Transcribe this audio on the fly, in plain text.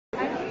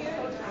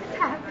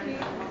Good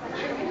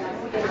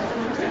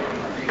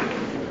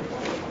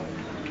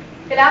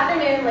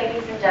afternoon,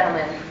 ladies and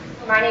gentlemen.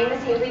 My name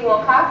is Haley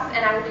Wilcox,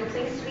 and I will be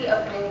pleased to be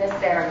opening this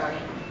ceremony,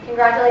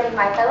 congratulating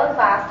my fellow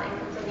class in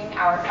completing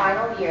our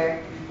final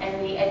year in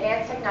the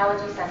Advanced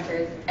Technology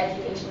Center's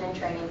Education and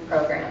Training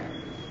Program.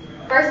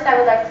 First, I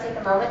would like to take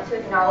a moment to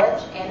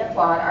acknowledge and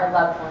applaud our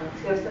loved ones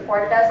who have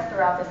supported us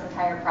throughout this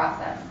entire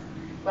process.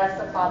 Let's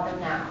applaud them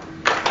now.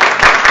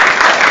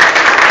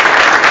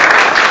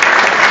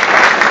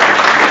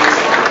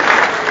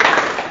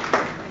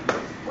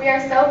 We are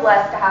so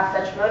blessed to have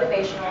such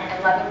motivational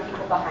and loving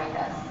people behind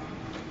us.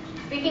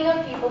 Speaking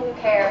of people who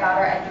care about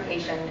our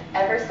education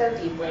ever so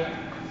deeply,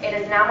 it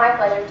is now my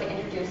pleasure to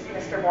introduce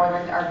Mr.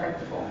 Borland, our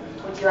principal.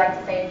 Would you like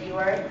to say a few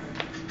words?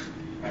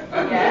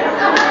 Yes.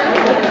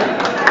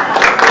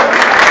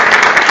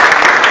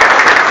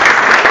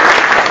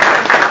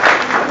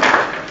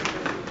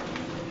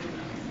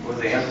 Was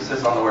the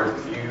emphasis on the word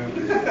few?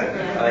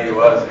 I think it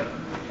was.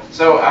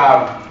 So,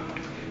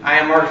 I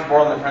am Marcus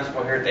Borland, the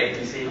principal here at the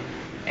ATC.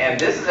 And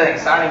this is an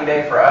exciting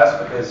day for us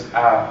because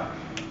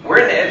we're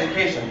in the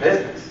education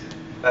business.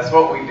 That's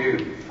what we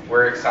do.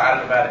 We're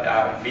excited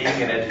about being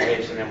in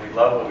education, and we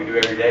love what we do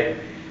every day.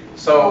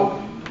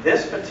 So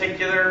this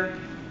particular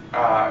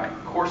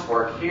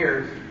coursework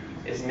here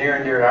is near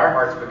and dear to our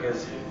hearts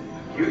because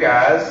you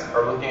guys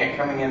are looking at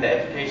coming into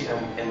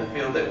education in the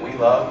field that we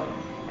love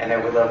and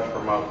that we love to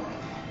promote.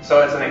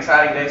 So it's an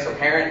exciting day. So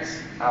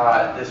parents,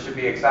 this should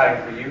be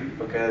exciting for you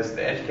because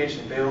the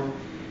education field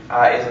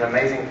is an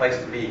amazing place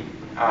to be.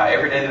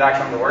 Every day that I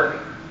come to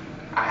work,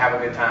 I have a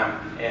good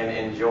time and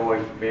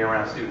enjoy being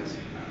around students.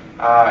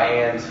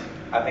 And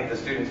I think the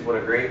students would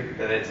agree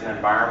that it's an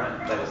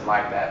environment that is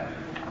like that.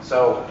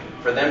 So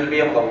for them to be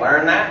able to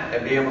learn that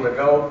and be able to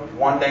go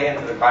one day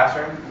into the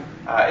classroom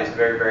is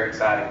very, very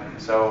exciting.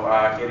 So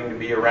getting to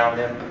be around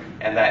them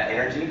and that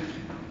energy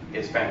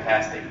is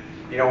fantastic.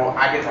 You know,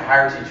 I get to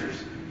hire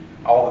teachers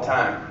all the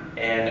time,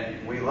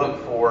 and we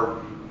look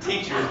for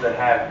teachers that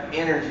have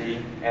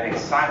energy and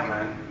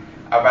excitement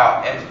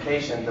about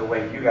education the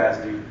way you guys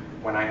do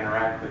when I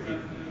interact with you.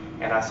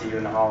 And I see you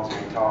in the halls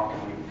and we talk,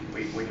 and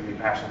we can be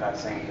passionate about the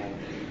same thing.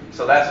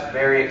 So that's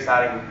very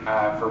exciting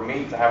for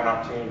me to have an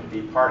opportunity to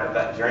be part of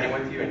that journey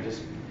with you. And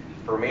just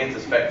for me as a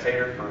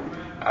spectator, for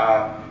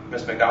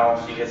Ms.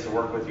 McDonald, she gets to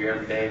work with you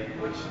every day,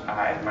 which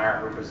I admire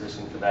her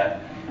position for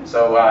that.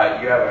 So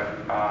you have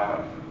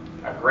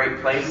a great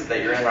place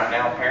that you're in right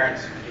now.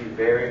 Parents, be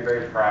very,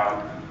 very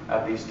proud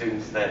of these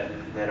students that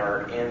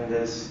are in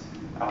this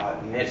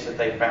niche that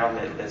they found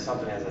that's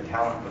something as a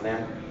talent for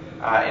them.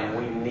 And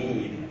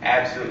we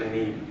absolutely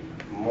need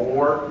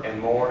more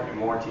and more and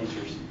more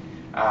teachers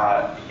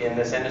in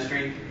this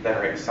industry that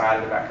are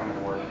excited about coming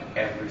to work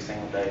every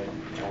single day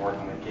and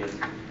working with kids.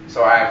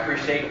 So I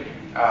appreciate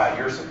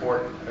your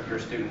support of your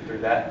student through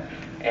that.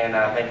 And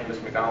thank you,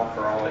 Ms. McDonald,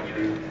 for all that you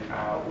do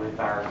with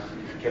our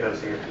kiddos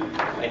here.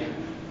 Thank you.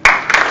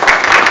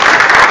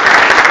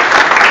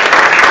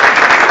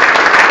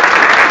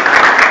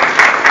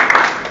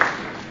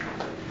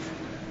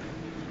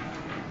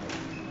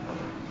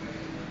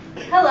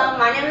 Hello,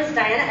 my name is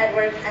Diana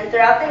Edwards, and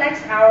throughout the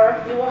next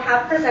hour, we will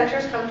have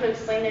presenters come to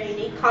explain their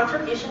unique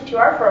contribution to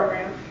our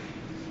program,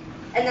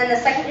 and then the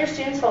second-year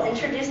students will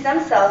introduce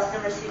themselves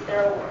and receive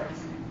their awards.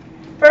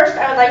 First,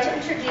 I would like to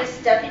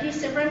introduce Deputy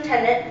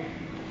Superintendent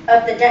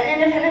of the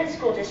Denton Independent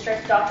School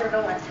District, Dr.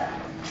 Valenta.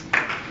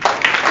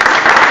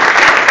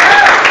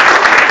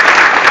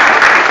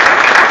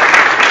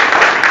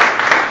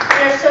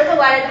 We are so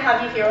delighted to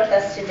have you here with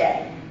us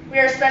today. We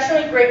are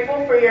especially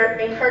grateful for your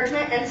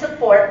encouragement and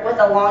support with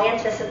a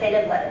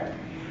long-anticipated letter.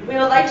 We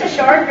would like to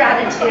show our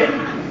gratitude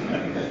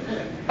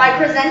by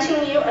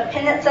presenting you a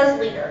pin that says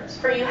Leader,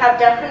 for you have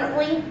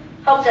definitely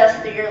helped us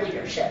through your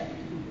leadership.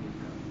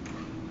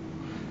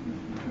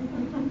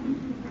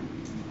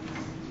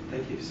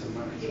 Thank you so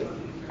much.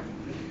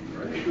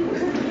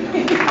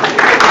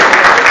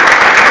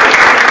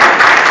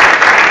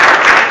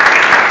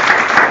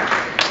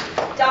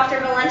 Dr.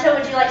 Valenta,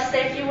 would you like to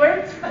say a few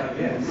words?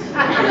 Yes.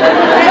 Thank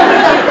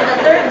you for the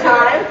third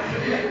time.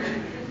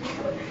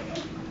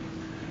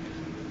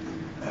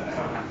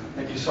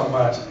 Thank you so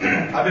much.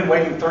 I've been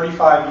waiting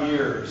 35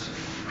 years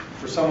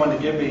for someone to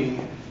give me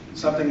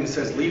something that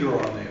says Leader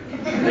on there.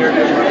 There it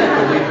is, right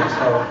there, Leader.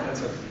 So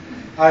that's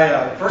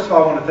first of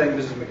all, I want to thank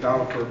Mrs.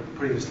 McDonald for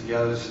putting this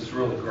together. This is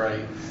really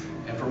great.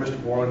 And for Mr.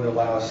 Borland to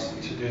allow us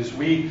to do this.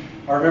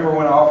 I remember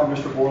when I offered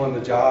Mr. Borland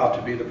the job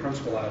to be the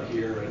principal out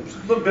here. And it was a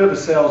little bit of a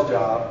sales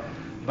job,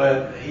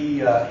 but he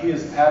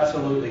is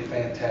absolutely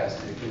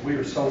fantastic. And we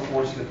are so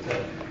fortunate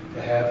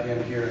to have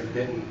him here at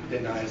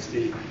Denton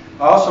ISD.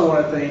 I also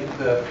want to thank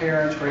the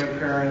parents,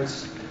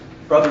 grandparents,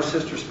 brothers,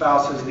 sisters,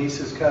 spouses,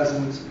 nieces,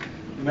 cousins,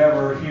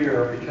 whomever are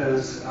here,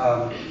 because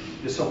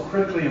it's so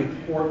critically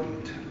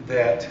important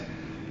that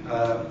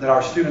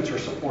our students are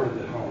supported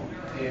at home.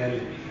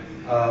 And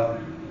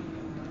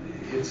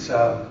it's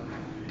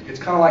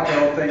kind of like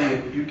that old thing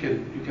that you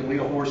can lead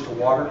a horse to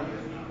water,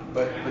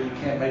 but you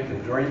can't make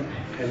them drink.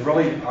 And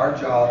really, our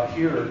job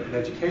here in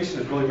education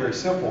is really very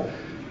simple.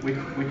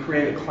 we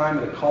create a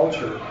climate, a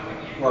culture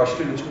where our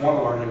students want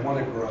to learn, they want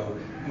to grow.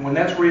 And when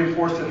that's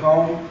reinforced at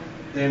home,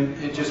 then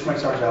it just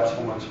makes our job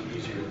so much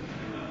easier.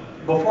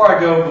 Before I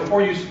go,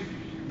 before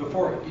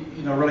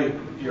really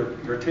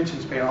your attention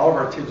span, all of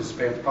our attention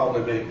spans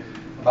probably be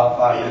about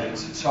 5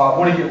 minutes. So I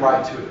want to get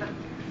right to it.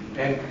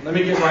 And let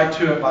me get right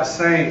to it by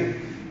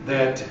saying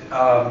that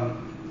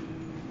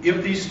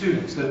if these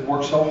students that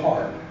work so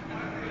hard,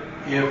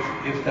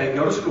 if they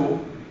go to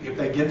school, if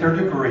they get their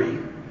degree,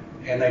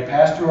 and they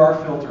pass through our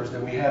filters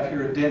that we have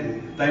here at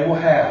Denton, they will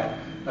have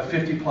a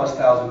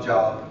 50,000+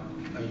 job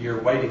a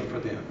year waiting for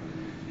them.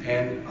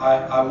 And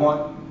I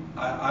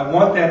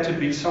want that to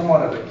be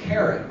somewhat of a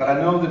carrot, but I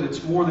know that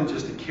it's more than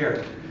just a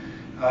carrot.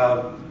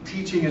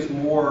 Teaching is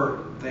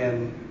more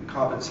than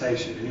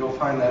compensation, and you'll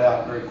find that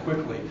out very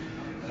quickly.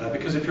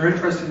 Because if you're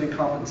interested in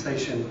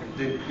compensation,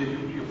 then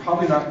you're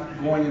probably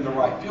not going in the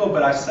right field.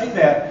 But I say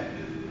that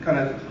kind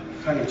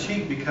of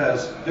cheap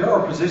because there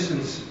are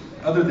positions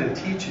other than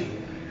teaching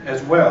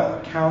as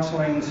well.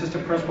 Counseling,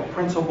 assistant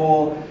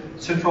principal,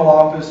 central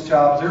office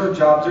jobs. There are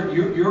jobs.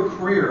 Your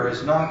career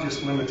is not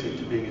just limited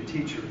to being a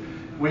teacher.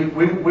 We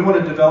want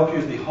to develop you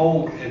as the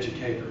whole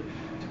educator,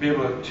 to be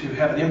able to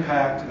have an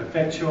impact and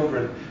affect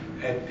children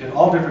in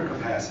all different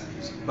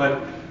capacities.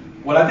 But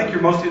what I think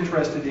you're most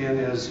interested in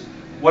is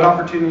what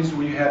opportunities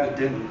will you have at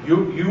Denton?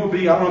 You will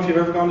be, I don't know if you've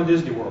ever gone to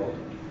Disney World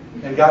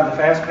and gotten the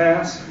Fast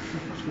Pass,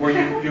 where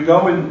you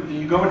go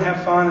and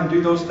have fun and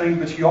do those things,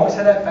 but you always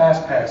have that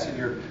Fast Pass in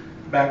your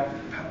back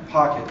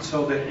pocket,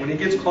 so that when it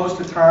gets close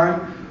to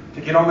time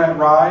to get on that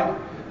ride,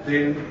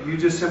 then you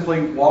just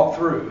simply walk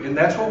through. And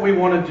that's what we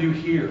want to do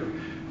here.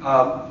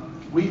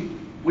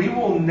 We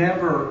will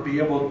never be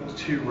able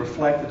to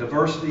reflect the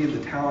diversity and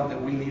the talent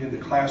that we need in the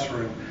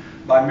classroom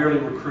by merely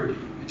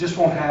recruiting. It just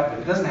won't happen.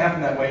 It doesn't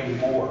happen that way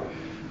anymore.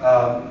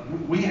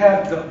 We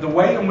have the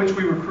way in which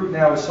we recruit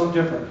now is so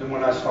different than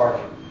when I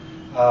started.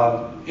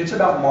 It's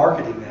about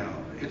marketing now.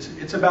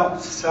 It's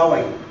about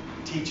selling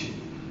teaching.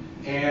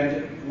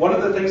 And one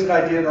of the things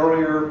that I did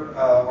earlier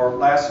or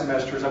last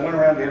semester is I went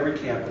around to every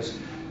campus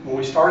when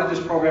we started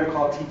this program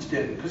called Teach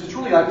Denton, because it's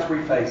really like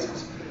 3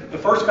 phases. The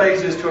first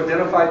phase is to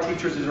identify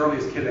teachers as early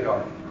as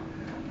kindergarten.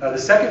 The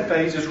second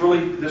phase is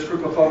really this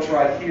group of folks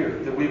right here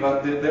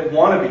that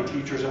want to be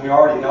teachers, and we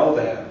already know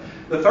that.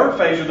 The third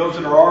phase are those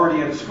that are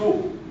already in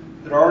school,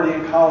 that are already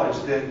in college,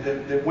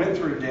 that went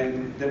through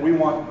Denton, that we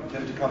want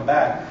them to come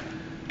back.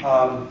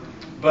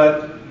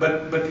 But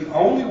the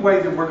only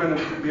way that we're going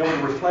to be able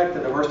to reflect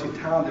the diversity of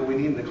talent that we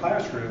need in the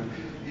classroom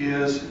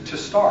is to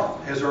start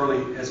as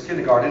early as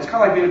kindergarten. It's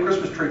kind of like being a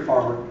Christmas tree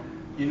farmer.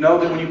 You know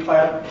that when you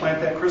plant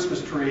that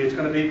Christmas tree, it's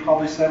going to be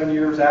probably 7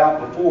 years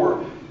out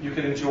before you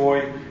can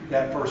enjoy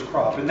that first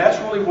crop. And that's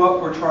really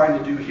what we're trying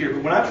to do here.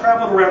 But when I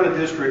traveled around the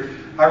district,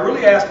 I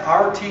really asked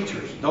our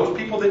teachers, those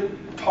people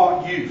that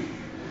taught you,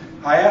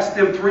 I asked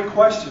them 3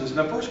 questions. And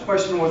the first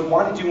question was,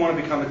 why did you want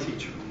to become a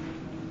teacher?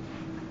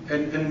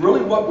 And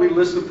really what we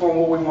listen for and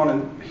what we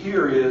want to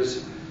hear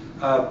is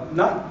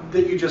not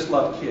that you just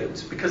love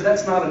kids, because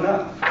that's not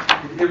enough.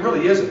 It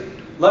really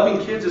isn't.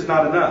 Loving kids is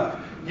not enough.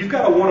 You've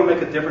got to want to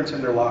make a difference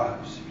in their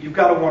lives. You've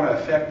got to want to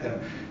affect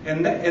them.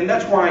 And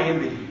that's why I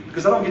envy you,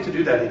 because I don't get to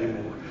do that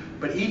anymore.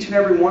 But each and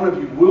every one of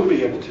you will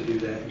be able to do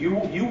that. You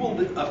will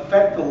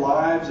affect the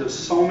lives of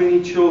so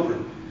many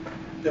children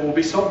that will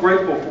be so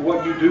grateful for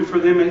what you do for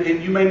them,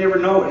 and you may never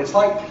know it. It's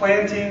like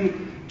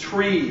planting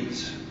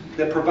trees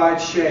that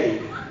provide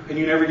shade, and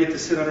you never get to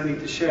sit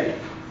underneath the shade.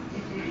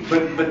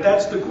 But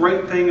that's the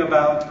great thing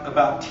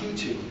about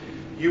teaching.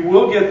 You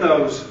will get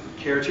those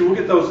carrots, you will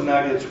get those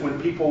nuggets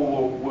when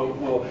people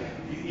will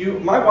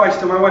my wife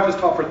has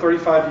taught for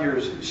 35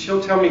 years.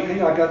 She'll tell me,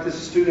 hey, I got this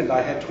student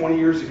I had 20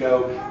 years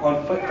ago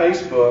on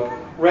Facebook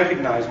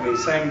recognize me,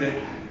 saying that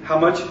how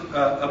much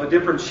of a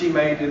difference she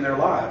made in their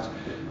lives.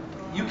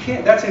 You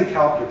can't, that's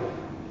incalculable.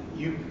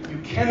 You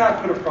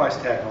cannot put a price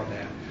tag on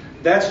that.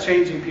 That's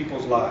changing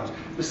people's lives.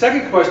 The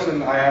second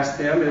question I asked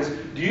them is,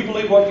 do you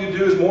believe what you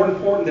do is more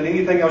important than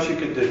anything else you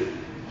could do?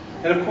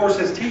 And of course,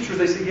 as teachers,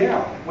 they say,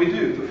 yeah, we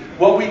do.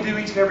 What we do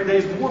each and every day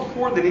is more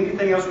important than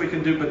anything else we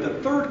can do. But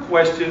the third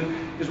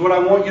question is what I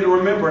want you to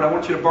remember, and I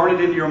want you to burn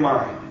it into your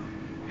mind.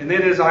 And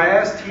that is, I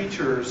ask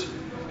teachers,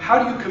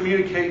 how do you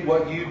communicate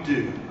what you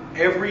do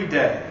every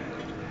day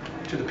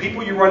to the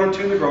people you run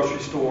into in the grocery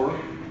store,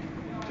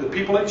 to the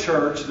people at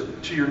church,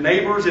 to your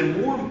neighbors,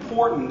 and more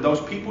important,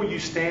 those people you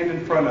stand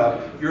in front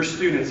of, your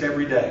students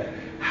every day?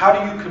 How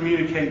do you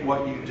communicate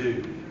what you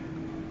do?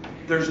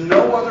 There's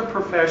no other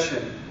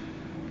profession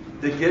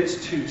that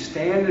gets to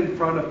stand in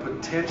front of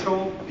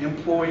potential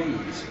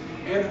employees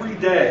every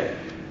day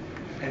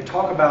and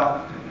talk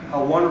about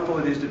how wonderful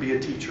it is to be a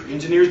teacher.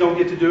 Engineers don't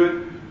get to do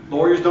it.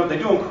 Lawyers don't. They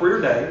do on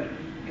career day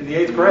in the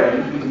 8th grade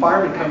when the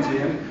fireman comes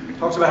in,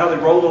 talks about how they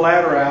roll the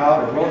ladder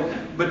out.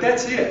 But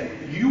that's it.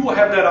 You will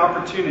have that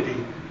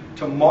opportunity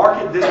to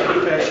market this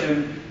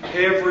profession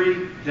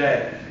every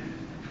day.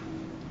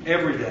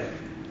 Every day.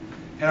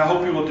 And I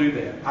hope you will do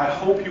that. I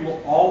hope you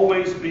will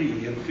always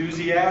be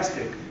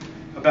enthusiastic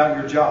about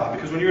your job.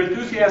 Because when you're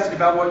enthusiastic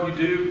about what you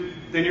do,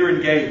 then you're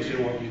engaged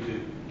in what you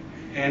do.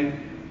 And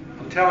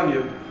I'm telling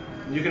you,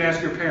 you can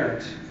ask your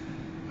parents.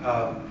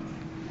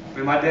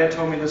 My dad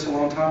told me this a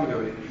long time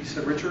ago. He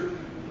said, Richard,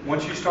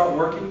 once you start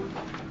working,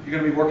 you're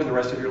going to be working the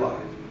rest of your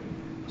life.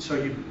 So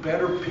you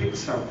better pick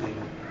something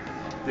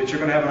that you're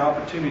going to have an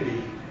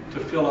opportunity to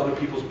fill other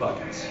people's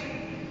buckets.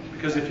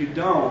 Because if you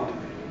don't,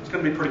 it's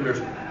going to be pretty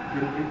miserable.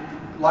 Your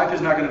life is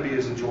not going to be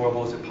as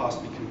enjoyable as it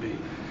possibly can be.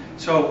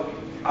 So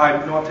I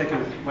know I've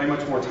taken way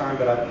much more time,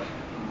 but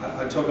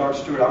I told Dr.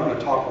 Stewart I'm going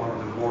to talk longer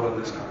than the board on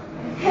this time.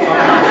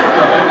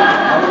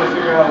 I'm going to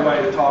figure out a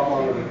way to talk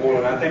longer than the board,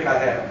 and I think I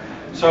have.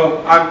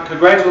 So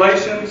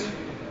congratulations.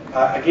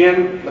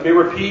 Again, let me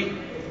repeat.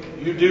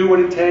 You do what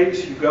it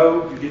takes. You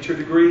go, you get your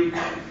degree,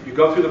 you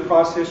go through the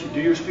process, you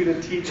do your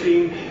student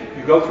teaching,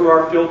 you go through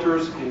our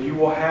filters, and you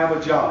will have a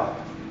job.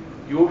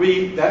 You will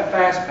be that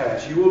fast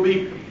pass. You will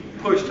be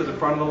pushed to the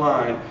front of the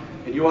line,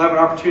 and you will have an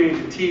opportunity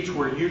to teach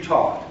where you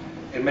taught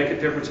and make a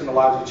difference in the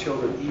lives of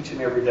children each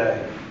and every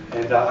day.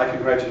 And I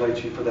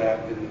congratulate you for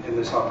that and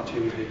this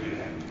opportunity that you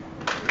have.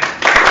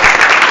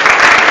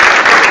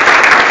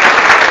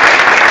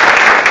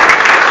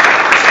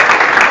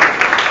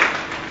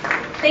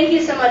 Thank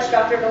you so much,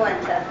 Dr.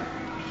 Valenta.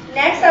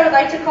 Next, I would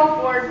like to call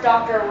forward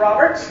Dr.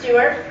 Robert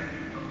Stewart.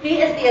 He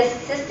is the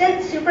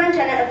Assistant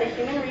Superintendent of the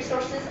Human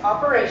Resources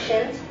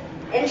Operations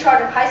in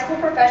charge of high school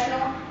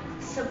professional,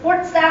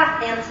 support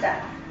staff, and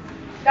staff.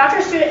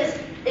 Dr. Stewart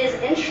is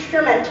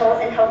instrumental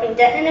in helping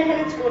Denton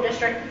Independent School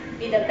District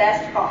be the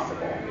best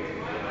possible.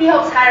 He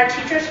helps hire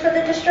teachers for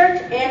the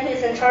district, and he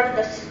is in charge of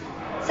the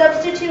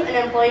substitute and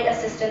employee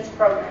assistance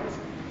programs.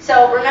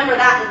 So remember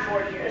that in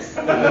 4 years.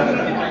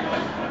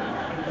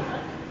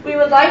 We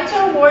would like to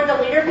award the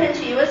Leader Pin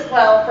to you as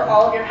well for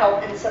all of your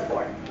help and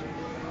support.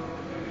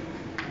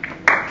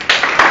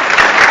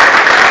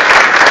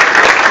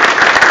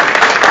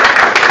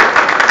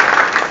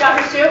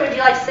 Dr. Stewart, would you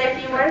like to say a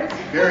few words?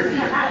 Very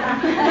few.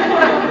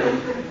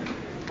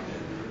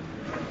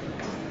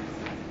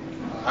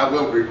 I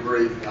will be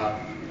brief.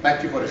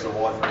 Thank you for this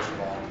award, first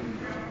of all.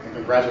 And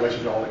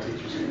congratulations to all the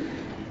teachers and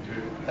to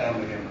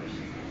family members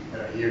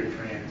that are here and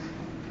friends.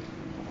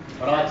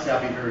 But I'd like to say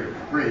I'll be very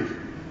brief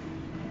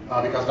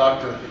because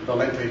Dr.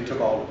 Valente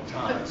took all the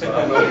time. So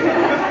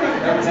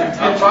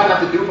I'm trying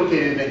not to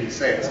duplicate anything he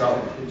said.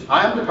 So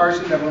I am the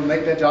person that will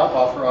make that job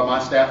offer, or my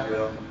staff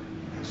will.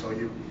 And so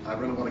I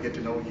really want to get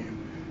to know you.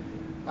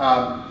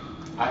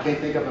 I can't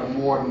think of a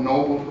more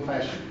noble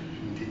profession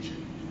than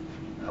teaching.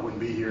 I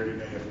wouldn't be here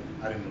today if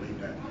I didn't believe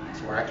that.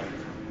 That's where I came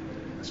from.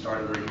 I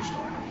started where you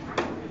started.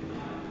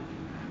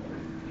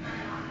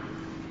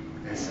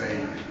 It's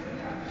a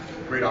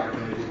great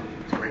opportunity.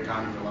 It's a great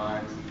time in your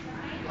lives.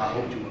 I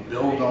hope you will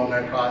build on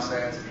that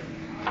process.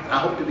 And I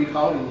hope to be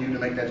calling you to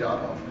make that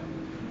job offer.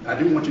 I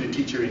do want you to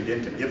teach here in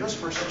Denton. Give us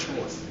first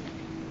choice.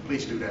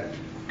 Please do that,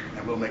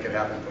 and we'll make it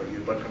happen for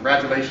you. But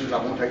congratulations.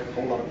 I won't take a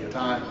whole lot of your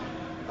time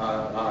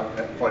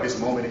for this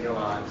moment in your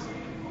lives.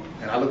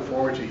 And I look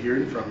forward to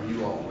hearing from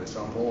you all at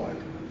some point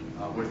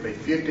with a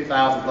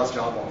 50,000 plus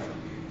job offer.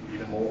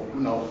 Even more. Who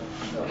knows?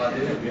 About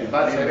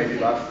then, maybe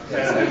about.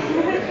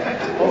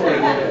 Hopefully,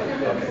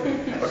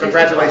 okay. But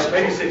congratulations.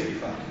 Maybe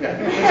 65.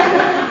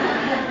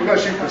 Yeah. We're going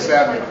to shoot for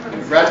 70.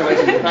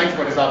 Congratulations. Thanks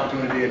for this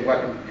opportunity, and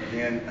welcome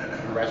again.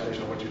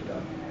 Congratulations on what you've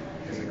done.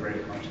 It's a great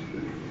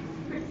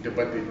accomplishment.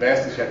 But the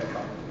best is yet to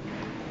come.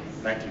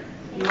 Thank you.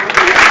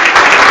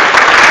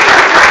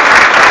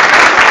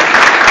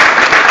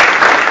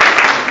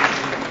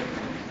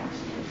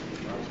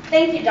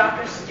 Thank you,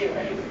 Dr.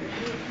 Stewart.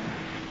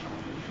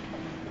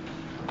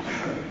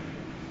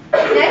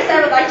 Next,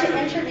 I would like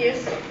to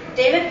introduce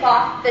David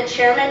Bach, the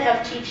chairman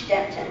of Teach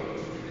Denton.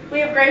 We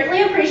have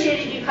greatly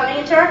appreciated you coming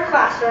into our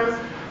classrooms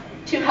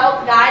to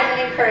help guide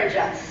and encourage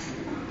us.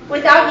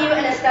 Without you,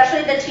 and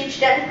especially the Teach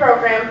Denton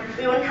program,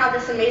 we wouldn't have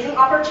this amazing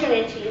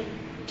opportunity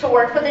to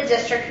work for the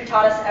district who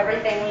taught us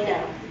everything we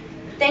know.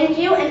 Thank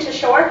you, and to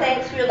show our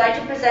thanks, we would like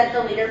to present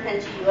the Leader Pin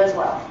to you as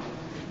well.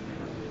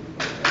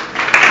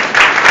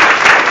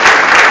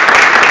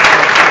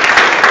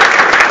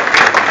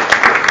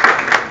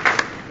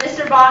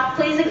 Mr. Bach,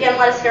 please again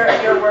let us hear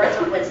your words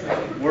of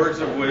wisdom. Words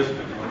of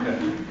wisdom, okay.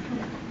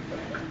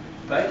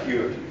 Thank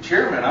you.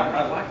 Chairman,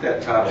 I like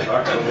that title,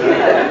 Dr.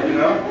 You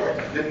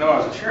know, didn't know I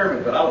was a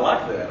chairman, but I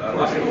like that. I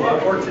like it a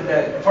lot. For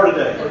today.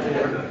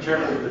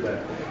 Chairman for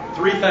today.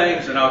 3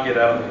 things, and I'll get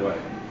out of the way.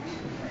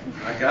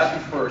 I got to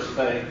first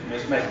thank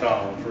Ms.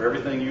 McDonald for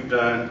everything you've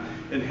done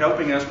in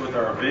helping us with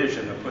our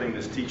vision of putting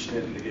this Teach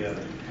Denton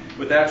together.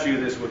 Without you,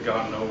 this would have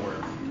gone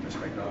nowhere, Ms.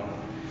 McDonald.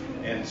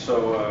 And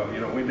so,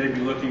 we may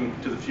be looking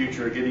to the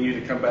future of getting you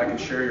to come back and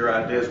share your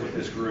ideas with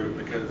this group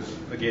because,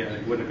 again,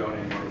 it wouldn't have gone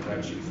anywhere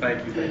without you.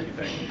 Thank you, thank you,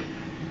 thank you.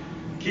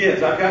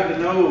 Kids, I've gotten to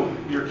know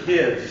your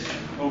kids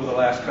over the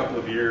last couple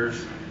of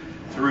years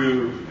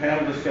through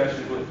panel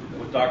discussions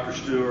with Dr.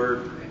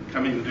 Stewart,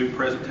 coming to do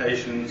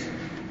presentations,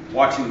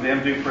 watching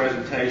them do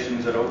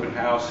presentations at open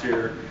house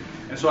here.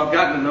 And so I've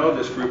gotten to know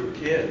this group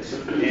of kids.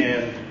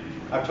 And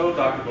I've told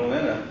Dr.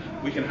 Valenta,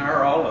 we can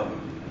hire all of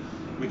them.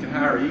 We can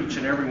hire each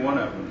and every one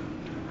of them.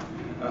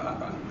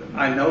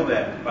 I know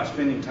that by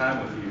spending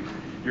time with you.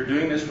 You're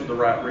doing this for the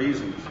right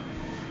reasons.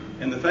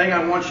 And the thing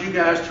I want you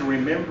guys to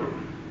remember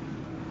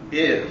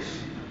is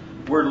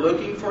we're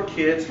looking for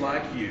kids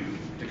like you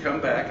to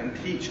come back and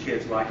teach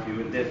kids like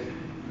you in Denton.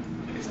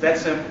 It's that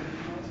simple.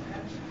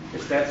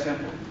 It's that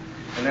simple.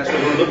 And that's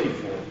what we're looking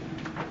for.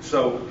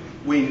 So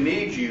we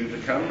need you to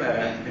come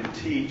back and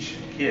teach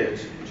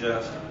kids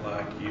just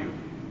like you.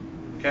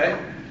 Okay?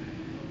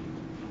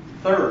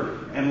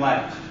 Third and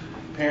last,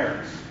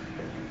 parents.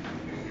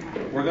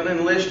 We're going to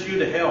enlist you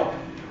to help.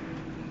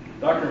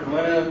 Dr.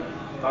 Glenna,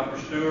 Dr.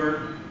 Stewart,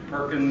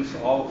 Perkins,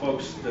 all the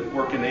folks that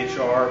work in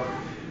HR,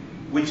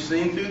 we've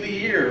seen through the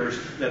years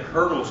that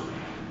hurdles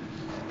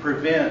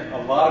prevent a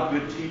lot of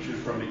good teachers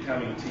from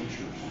becoming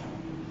teachers.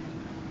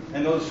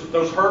 And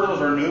those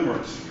hurdles are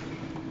numerous.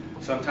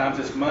 Sometimes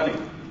it's money.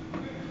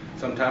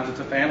 Sometimes it's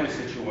a family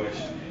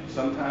situation.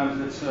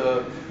 Sometimes it's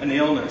an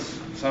illness.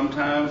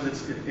 Sometimes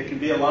it can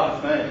be a lot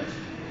of things.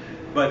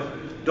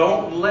 But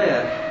don't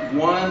let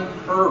one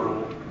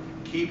hurdle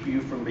keep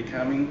you from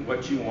becoming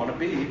what you want to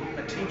be,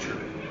 a teacher.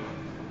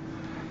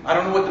 I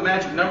don't know what the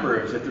magic number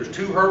is. If there's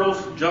 2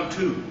 hurdles, jump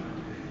 2.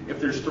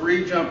 If there's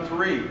 3, jump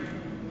 3.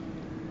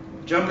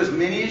 Jump as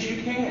many as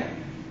you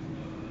can.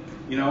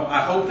 You know,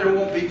 I hope there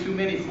won't be too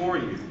many for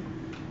you.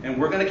 And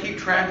we're going to keep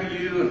track of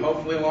you, and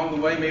hopefully along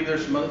the way, maybe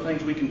there's some other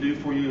things we can do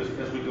for you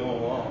as we go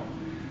along.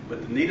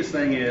 But the neatest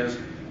thing is,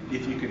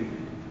 if you can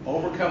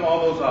overcome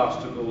all those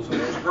obstacles and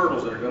those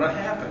hurdles that are going to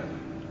happen,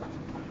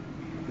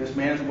 this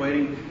man's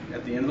waiting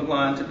at the end of the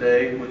line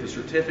today with a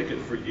certificate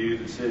for you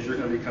that says you're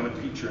going to become a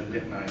teacher in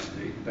Denton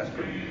ISD. That's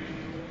pretty neat.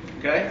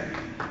 Okay?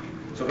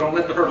 So don't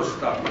let the hurdles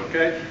stop you,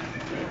 okay?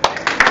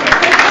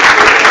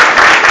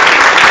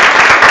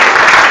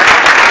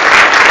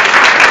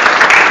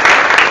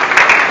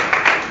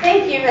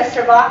 Thank you,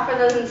 Mr. Bach, for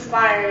those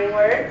inspiring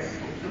words.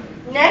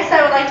 Next,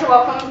 I would like to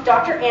welcome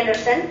Dr.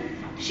 Anderson.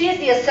 She is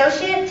the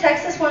Associate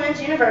Texas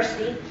Women's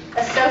University,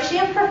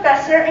 Associate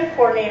Professor and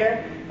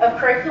Coordinator of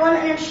Curriculum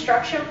and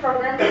Instruction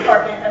Program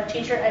Department of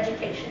Teacher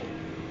Education.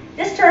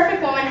 This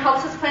terrific woman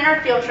helps us plan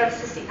our field trips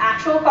to see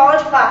actual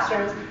college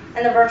classrooms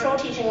and the virtual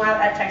teaching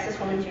lab at Texas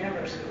Women's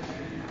University.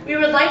 We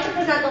would like to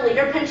present the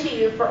leader pin to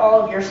you for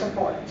all of your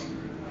support.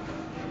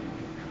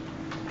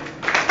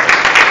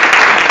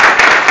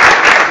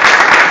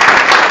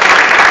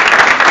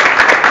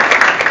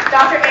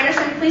 Dr.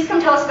 Anderson, please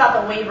come tell us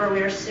about the waiver we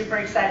are super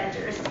excited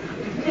to receive.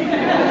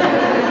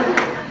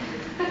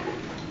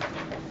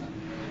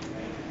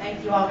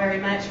 Thank you all very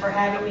much for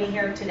having me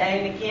here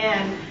today. And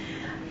again,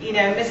 you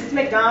know, Mrs.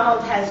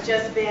 McDonald has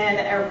just been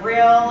a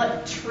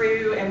real,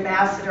 true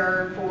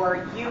ambassador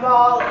for you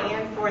all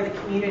and for the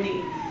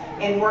community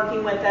in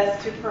working with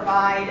us to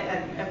provide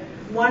a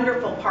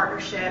wonderful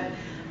partnership.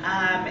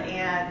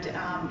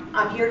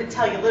 I'm here to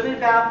tell you a little bit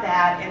about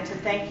that and to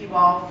thank you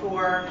all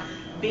for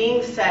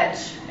being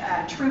such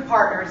true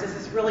partners. This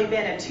has really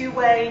been a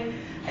two-way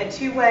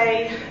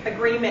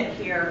agreement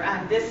here.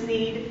 This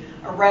need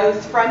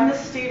arose from the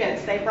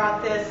students. They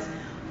brought this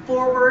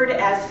forward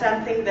as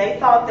something they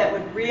thought that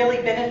would really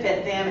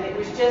benefit them, and it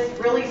was just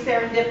really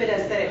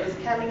serendipitous that it was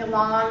coming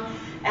along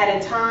at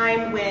a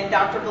time when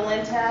Dr.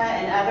 Valenta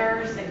and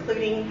others,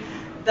 including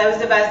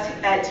those of us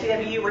at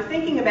TWU, were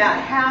thinking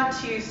about how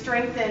to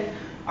strengthen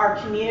our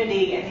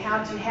community and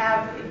how to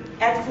have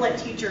excellent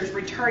teachers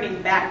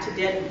returning back to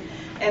Denton.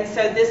 And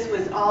so this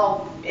was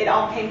it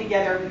all came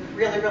together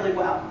really, really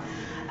well.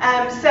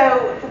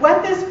 So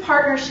what this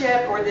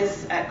partnership, or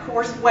this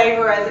course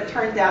waiver as it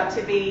turns out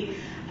to be,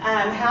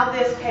 how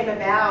this came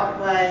about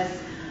was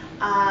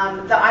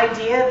the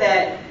idea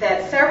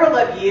that several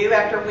of you,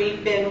 after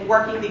we've been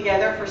working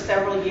together for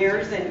several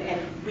years and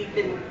we've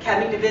been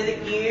coming to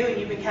visit you and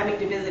you've been coming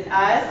to visit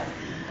us,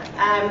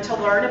 to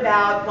learn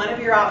about one of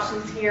your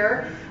options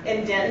here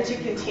in Denton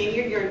to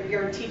continue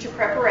your teacher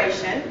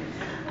preparation.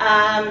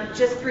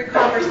 Just through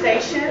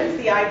conversations,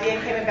 the idea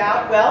came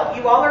about, well,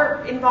 you all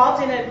are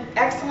involved in an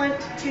excellent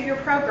two-year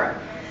program.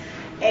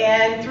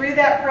 And through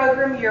that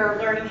program, you're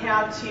learning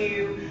how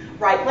to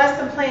write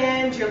lesson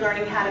plans, you're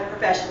learning how to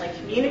professionally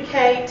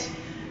communicate,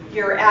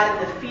 you're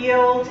out in the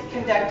field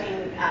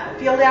conducting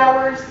field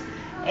hours,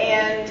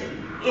 and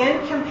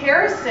in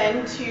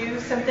comparison to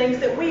some things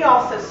that we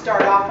also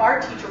start off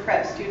our teacher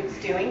prep students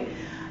doing,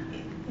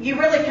 you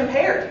really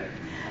compared.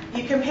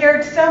 You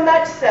compared so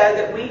much so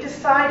that we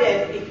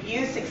decided if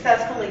you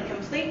successfully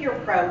complete your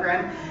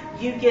program,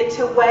 you get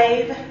to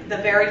waive the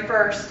very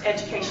first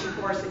education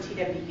course at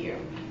TWU.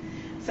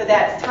 So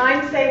that's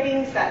time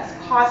savings, that's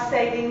cost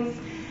savings,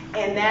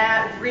 and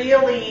that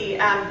really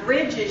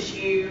bridges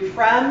you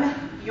from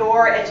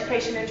your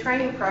education and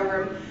training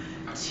program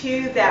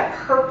to that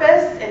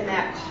purpose and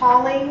that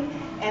calling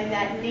and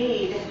that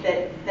need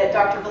that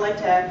Dr.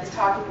 Valenta is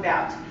talking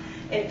about.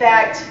 In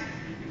fact,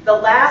 the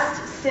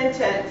last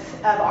sentence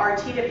of our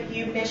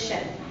TWU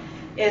mission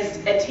is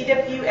a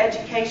TWU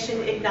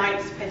education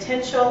ignites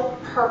potential,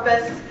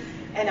 purpose,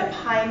 and a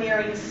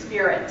pioneering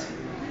spirit.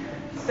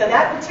 So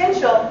that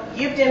potential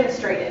you've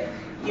demonstrated.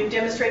 You've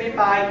demonstrated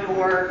by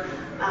your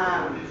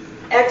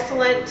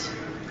excellent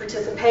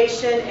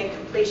participation and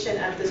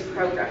completion of this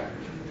program.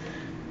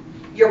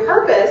 Your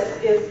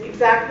purpose is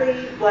exactly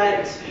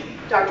what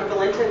Dr.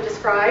 Valenta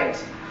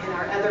described and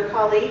our other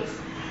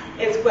colleagues.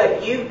 It's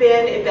what you've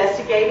been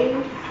investigating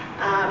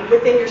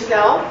within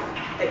yourself,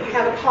 that you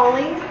have a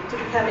calling to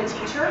become a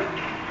teacher,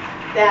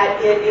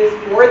 that it is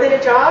more than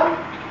a job,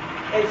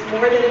 it's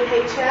more than a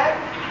paycheck,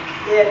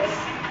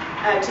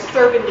 it's to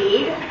serve a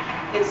need,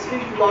 it's who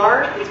you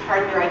are, it's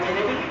part of your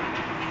identity.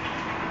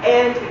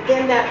 And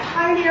then that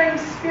pioneering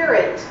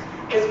spirit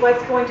is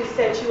what's going to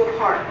set you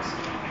apart.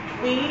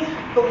 We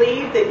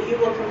believe that you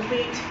will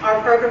complete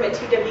our program at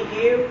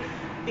TWU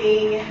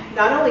being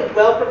not only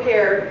well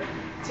prepared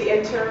to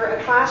enter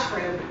a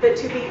classroom, but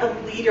to be a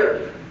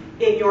leader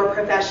in your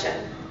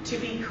profession, to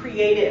be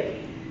creative,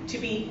 to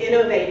be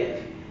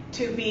innovative,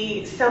 to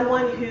be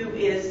someone who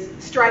is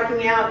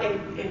striking out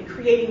and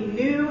creating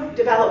new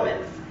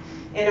developments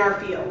in our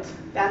field.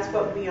 That's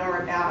what we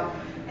are about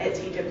at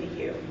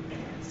TWU.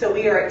 So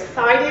we are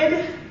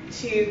excited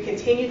to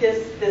continue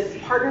this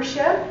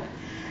partnership.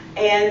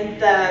 And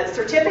the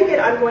certificate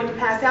I'm going to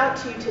pass out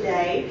to you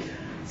today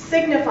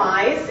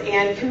signifies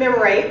and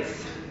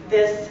commemorates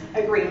this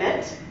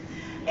agreement.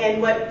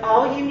 And what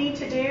all you need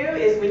to do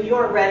is, when you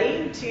are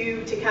ready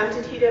to come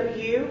to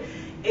TWU,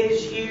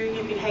 is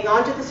you can hang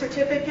on to the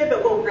certificate,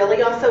 but we'll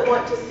really also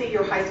want to see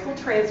your high school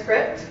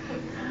transcript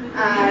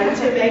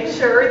to make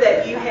sure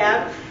that you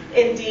have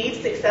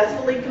indeed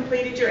successfully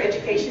completed your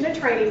education and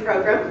training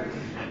program.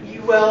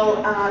 You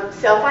will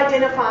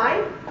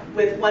self-identify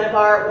with one of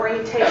our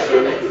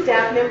orientation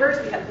staff members.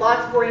 We have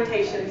lots of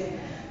orientations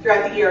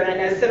throughout the year, and I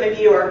know some of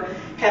you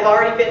have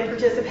already been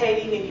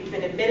participating and you've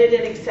been admitted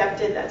and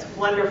accepted. That's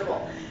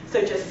wonderful.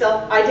 So just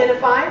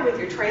self-identify with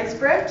your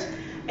transcript,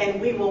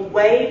 and we will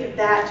waive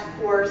that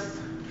course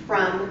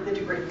from the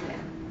degree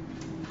plan.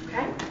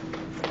 Okay?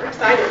 So we're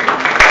excited.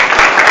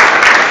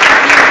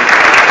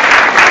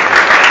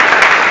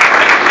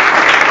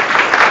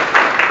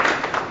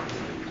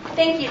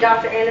 Thank you,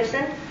 Dr.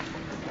 Anderson.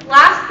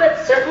 Last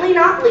but certainly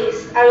not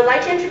least, I would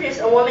like to introduce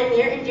a woman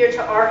near and dear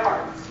to our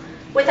hearts.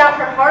 Without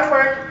her hard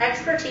work,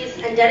 expertise,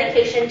 and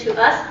dedication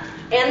to us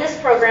and this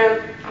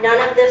program,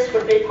 none of this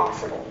would be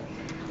possible.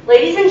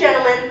 Ladies and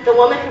gentlemen, the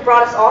woman who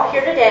brought us all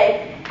here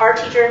today, our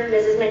teacher,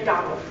 Mrs.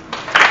 McDonald.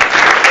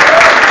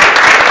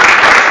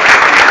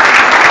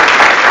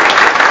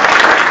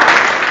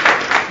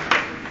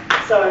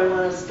 So I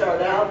want to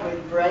start out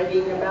with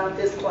bragging about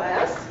this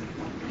class.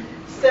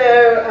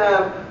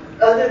 So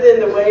other than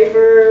the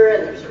waiver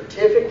and the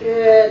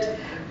certificate,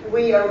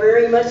 we are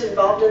very much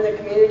involved in the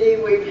community.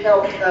 We've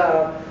helped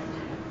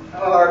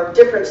our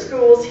different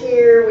schools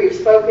here. We've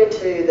spoken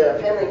to the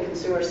family and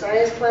consumer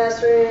science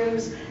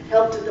classrooms,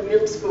 helped at the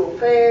middle school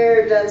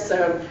fair, done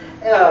some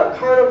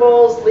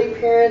carnivals, Lee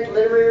Parent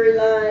Literary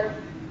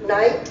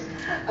Night,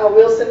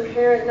 Wilson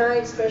Parent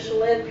Night,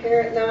 Special Ed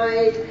Parent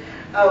Night.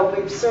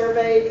 We've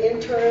surveyed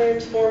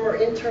interns, former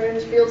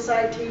interns, field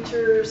site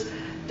teachers,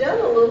 done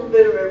a little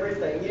bit of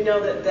everything. You know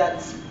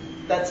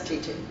that's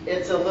teaching.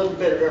 It's a little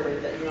bit of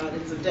everything, right?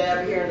 It's a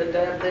dab here and a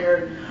dab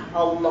there,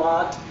 a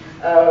lot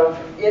of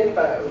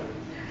info.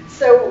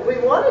 So we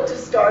wanted to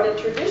start a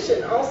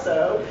tradition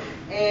also,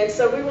 and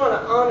so we want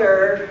to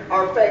honor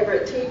our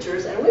favorite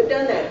teachers, and we've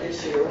done that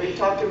this year. We've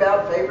talked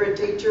about favorite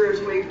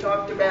teachers. We've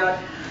talked about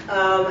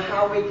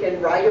how we can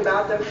write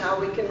about them, how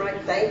we can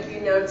write thank you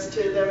notes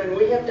to them, and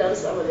we have done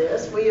some of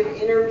this. We have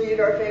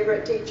interviewed our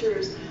favorite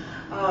teachers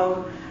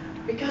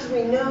because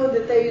we know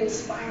that they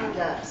inspired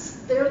us.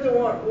 They're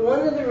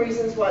one of the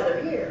reasons why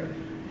they're here.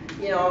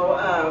 You know,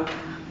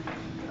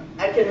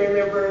 I can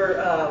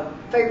remember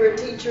favorite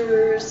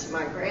teachers.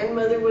 My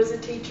grandmother was a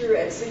teacher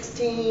at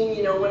 16,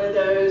 you know, one of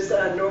those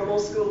normal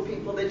school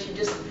people that you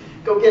just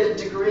go get a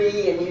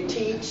degree and you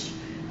teach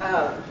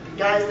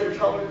guys that are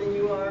taller than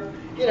you are,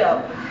 you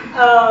know.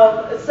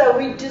 So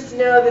we just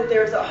know that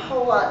there's a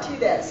whole lot to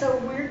that. So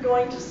we're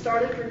going to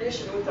start a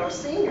tradition with our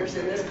seniors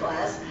in this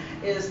class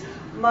is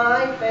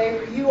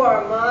you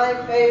are my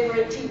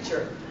favorite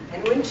teacher.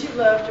 And wouldn't you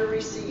love to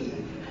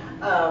receive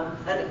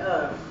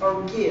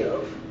or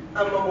give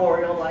a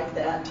memorial like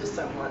that to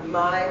someone?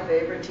 My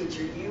favorite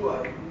teacher. You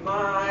are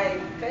my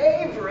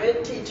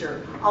favorite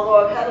teacher.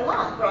 Although I've had a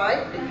lot,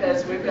 right?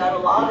 Because we've got a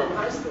lot in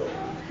high school.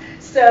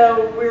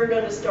 So we're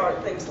going to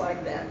start things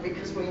like that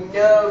because we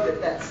know that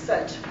that's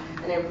such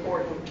an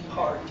important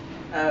part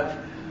of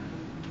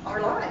our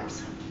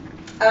lives.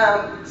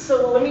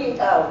 So let me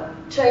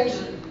change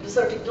the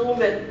subject a little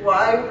bit.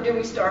 Why do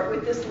we start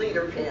with this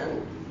leader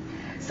pin?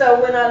 So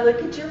when I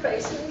look at your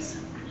faces,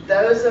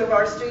 those of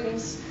our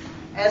students,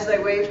 as they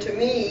wave to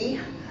me,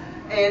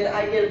 and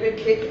I get a big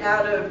kick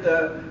out of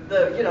the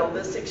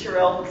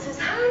 6-year-old that says,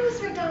 "Hi,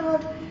 Miss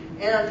McDonald,"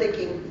 and I'm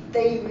thinking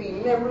they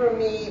remember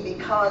me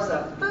because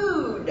of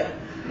food,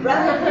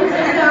 right?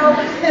 You know,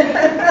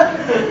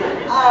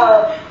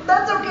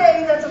 that's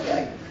okay. That's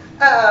okay.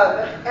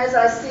 As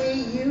I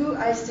see you,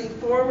 I see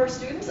former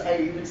students. I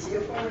even see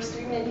a former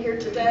student in here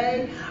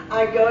today.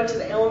 I go to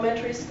the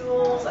elementary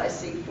schools. I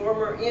see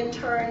former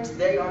interns.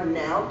 They are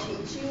now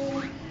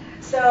teaching.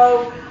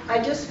 So I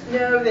just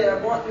know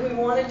that we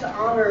wanted to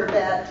honor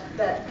that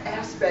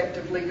aspect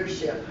of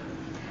leadership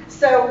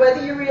So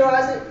whether you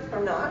realize it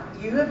or not,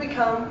 you have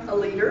become a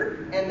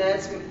leader, and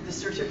that's the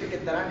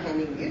certificate that I'm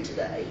handing you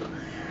today.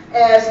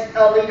 As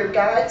a leader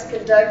guides,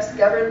 conducts,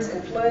 governs,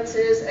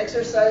 influences,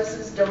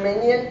 exercises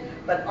dominion,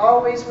 but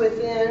always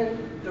within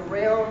the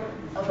realm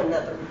of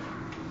another.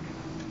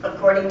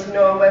 According to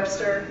Noah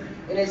Webster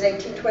in his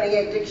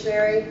 1828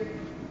 dictionary,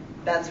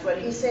 that's what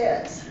he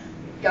says.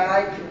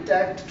 Guide,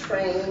 conduct,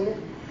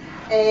 train.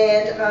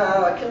 And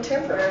a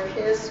contemporary of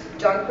his,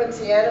 John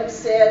Quincy Adams,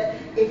 said,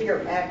 if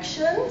your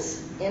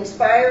actions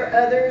inspire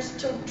others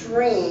to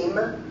dream,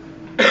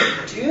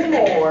 do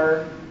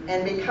more,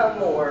 and become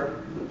more,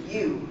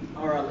 you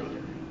are a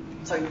leader.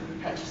 So you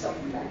pat yourself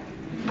on the back.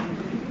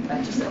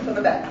 Pat yourself on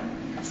the back.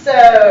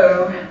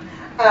 So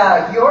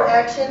your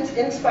actions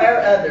inspire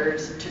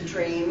others to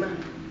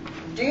dream,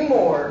 do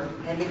more,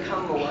 and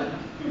become more,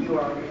 you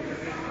are a leader.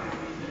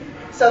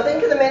 So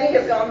think of the many who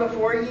have gone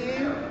before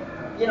you.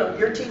 You know,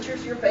 your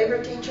teachers, your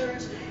favorite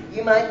teachers.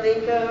 You might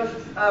think of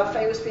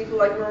famous people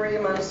like Maria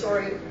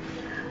Montessori.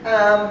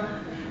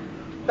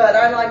 But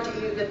I'd like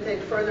to even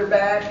think further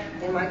back.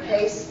 In my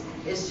case,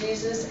 is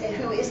Jesus,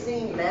 who is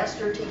the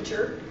master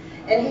teacher.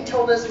 And he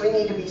told us we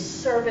need to be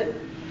servant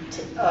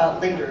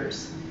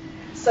leaders.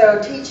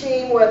 So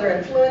teaching, whether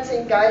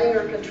influencing, guiding,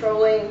 or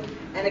controlling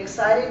an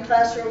exciting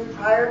classroom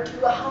prior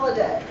to a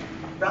holiday,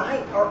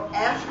 right? Or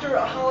after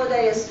a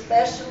holiday,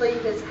 especially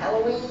if it's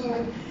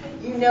Halloween,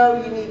 you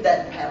know you need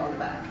that pat on the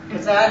back.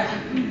 Because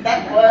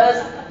that was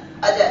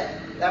a day.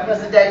 That was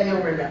a day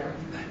you'll remember.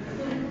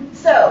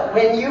 So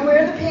when you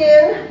wear the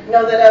pin,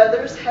 know that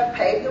others have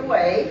paved the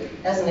way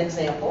as an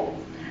example,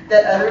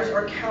 that others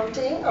are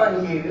counting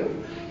on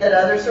you, that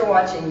others are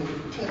watching you.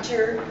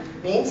 Teacher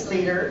means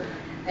leader,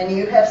 and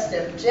you have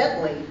stepped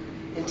gently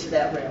into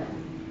that realm.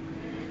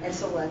 And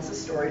so that's the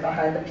story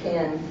behind the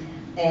pin.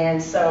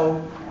 And so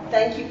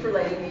thank you for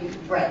letting me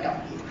brag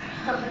on you.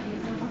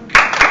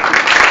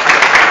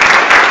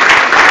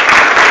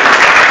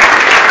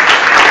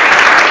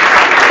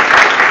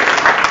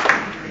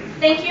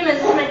 Thank you,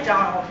 Mrs.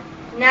 McDonald.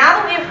 Now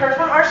that we have heard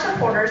from our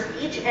supporters,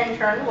 each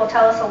intern will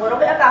tell us a little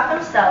bit about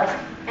themselves,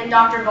 and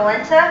Dr.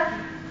 Valenta,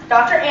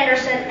 Dr.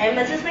 Anderson, and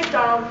Mrs.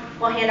 McDonald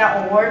will hand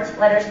out awards,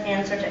 letters,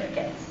 and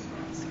certificates.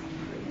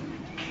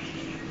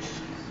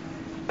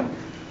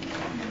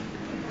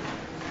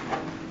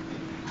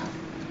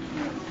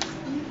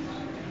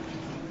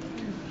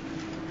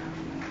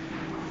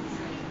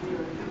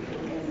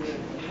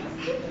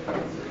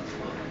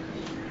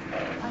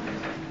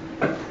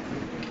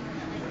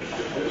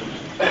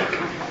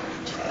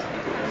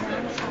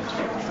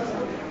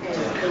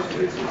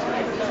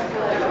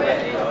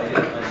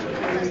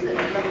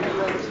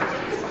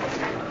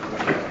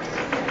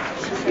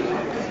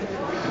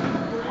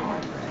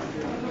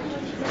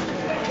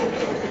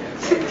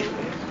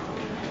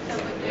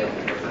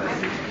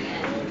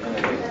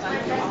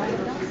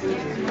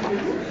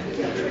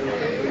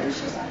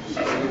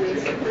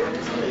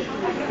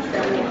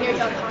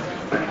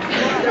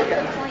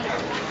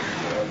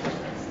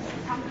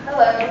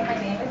 Hello, my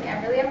name is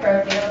Amberly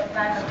Ambrosio, and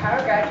I'm a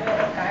Power graduate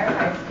of Guyer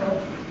High School.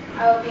 I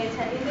will be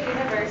attending the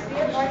University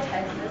of North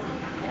Texas,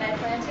 and I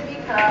plan to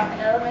become an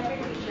elementary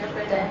teacher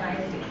for Denton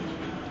ISD.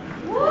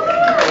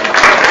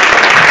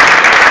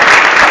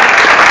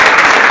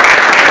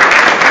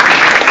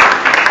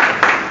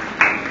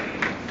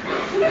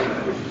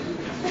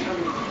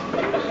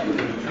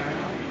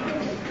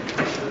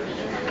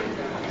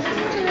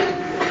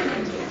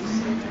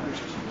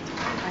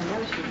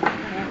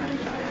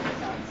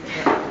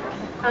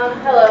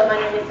 Hello, my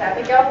name is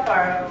Abigail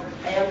Faro.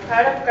 I am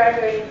proud of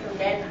graduating from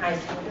Denton High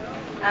School.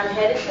 I'm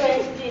headed to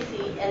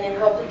ATC and then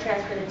hope to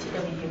transfer to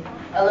TWU.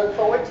 I look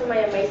forward to my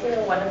amazing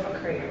and wonderful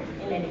career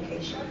in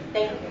education.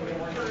 Thank you,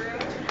 everyone.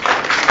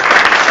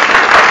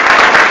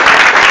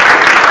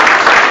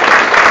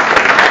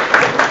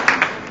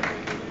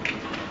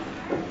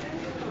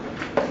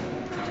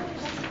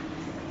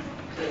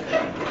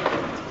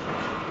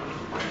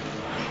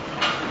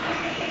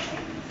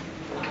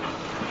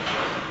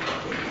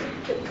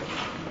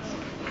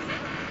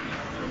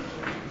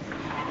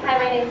 Hi,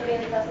 my name is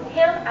Bailey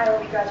Lessingham. I will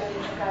be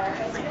graduating from Guyer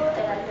High School,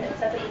 and I've been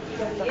accepted to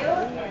TWU,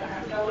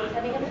 and I'll be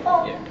attending in the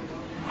fall.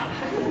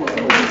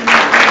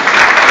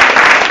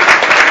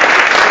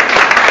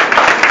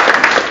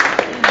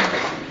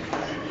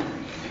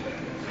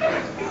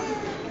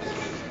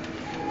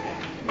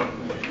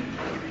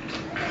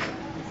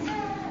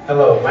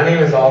 Hello, my name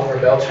is Oliver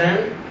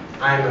Beltran.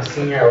 I'm a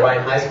senior at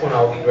Ryan High School and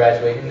I'll be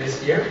graduating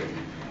this year.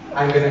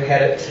 I'm going to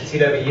head to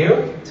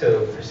TWU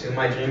to pursue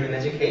my dream in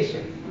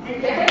education.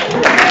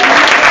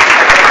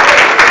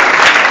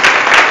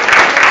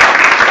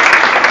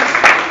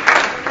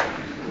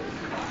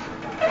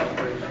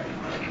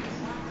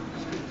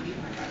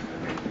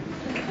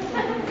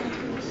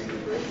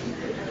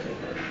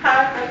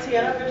 Hi, I'm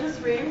Tiana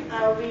Bridges-Reed.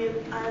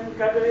 I'm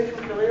graduating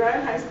from Billy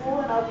Ryan High School,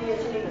 and I'll be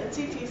attending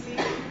NCTC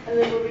and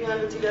then moving on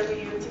to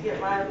TWU to get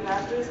my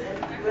master's in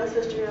U.S.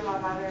 history and my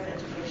minor in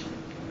education.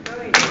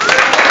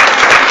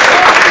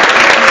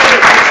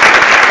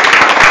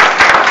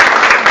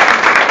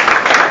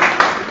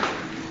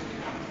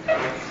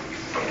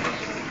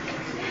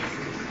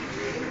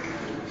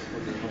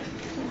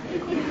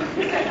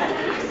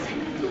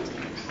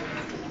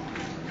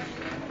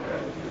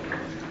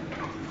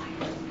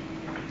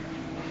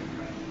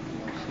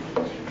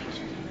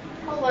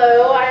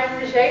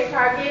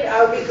 Crockett.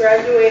 I will be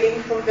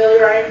graduating from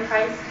Billy Ryan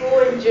High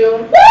School in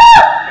June.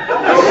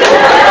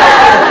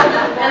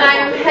 And I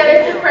am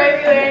headed to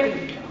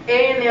Prairie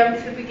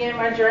A&M to begin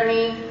my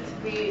journey to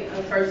be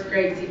a first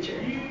grade teacher.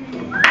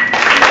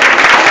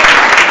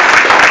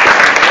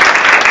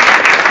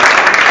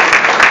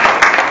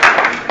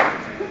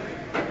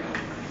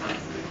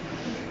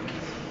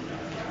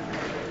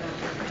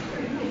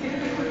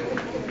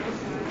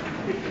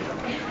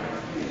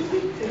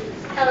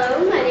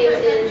 Hello, my name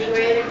is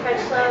Miranda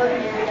Crutchlow,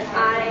 and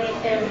I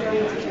am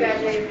going to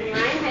graduate from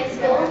Ryan High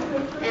School,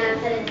 and I'm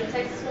headed to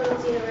Texas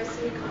Women's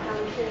University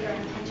Compound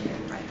Kindergarten teacher.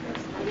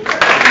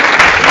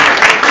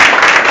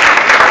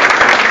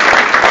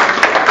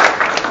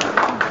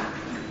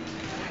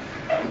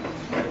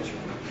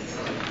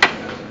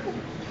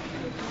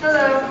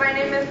 Hello, my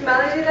name is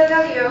Melody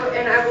Delgadillo,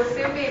 and I will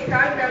soon be a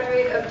proud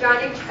graduate of John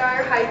H.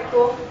 Dyer High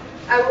School.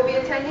 I will be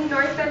attending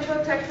North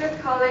Central Texas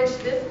College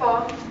this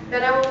fall.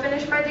 Then I will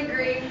finish my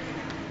degree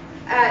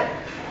at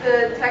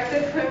the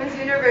Texas Women's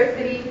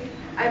University.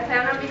 I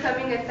plan on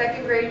becoming a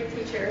second grade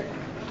teacher.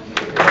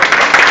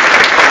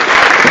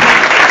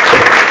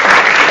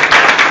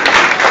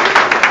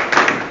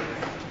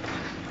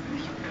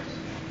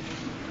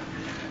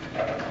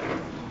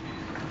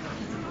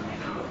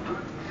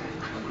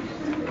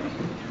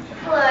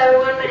 Hello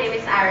everyone, my name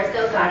is Iris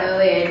Delgado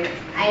and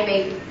I am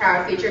a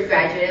proud future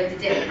graduate of the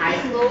Denton High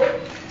School.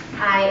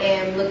 I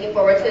am looking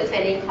forward to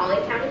attending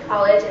Collin County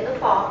College in the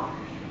fall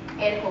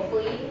and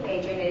hopefully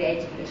majoring in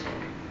education.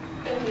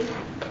 Thank you.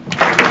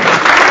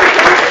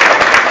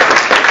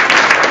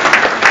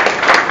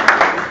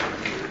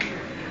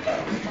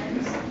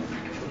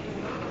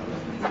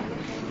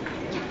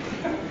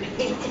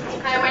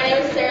 Hi, my name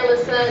is Sarah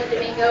Lissa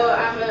Domingo.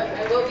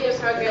 I will be a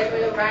proud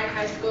graduate of Ryan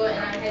High School and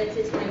I'm headed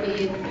to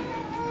TWU.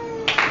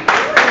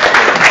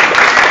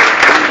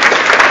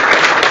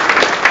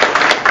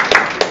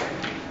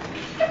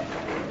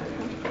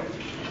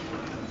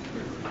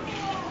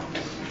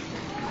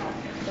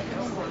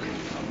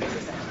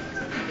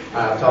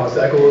 I'm Thomas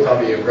Eccles.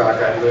 I'll be a proud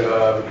graduate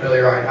of Billy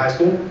Ryan High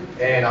School,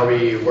 and I'll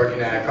be working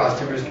at Cross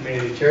Timbers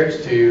Community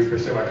Church to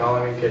pursue my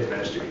calling in kids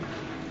ministry.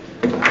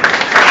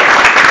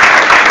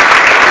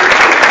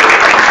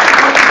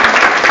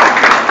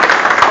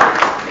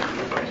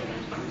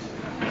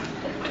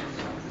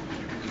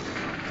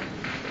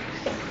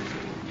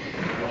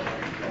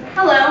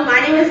 Hello,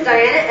 my name is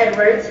Diana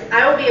Edwards.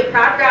 I will be a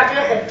proud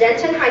graduate of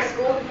Denton High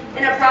School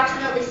in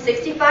approximately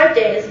 65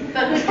 days,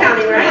 but who's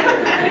counting, right?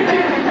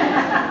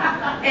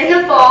 In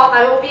the fall,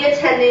 I will be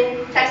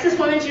attending Texas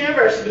Women's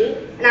University,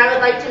 and I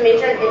would like to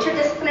major in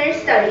interdisciplinary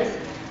studies,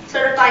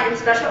 certified in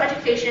special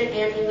education,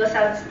 and English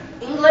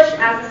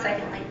as a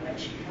second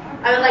language.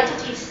 I would like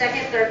to teach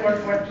second, third, or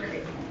fourth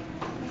grade.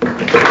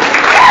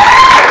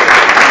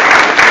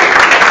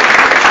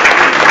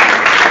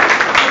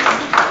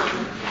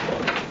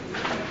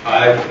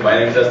 Hi, my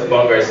name is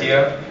Esteban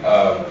Garcia.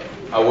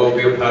 I will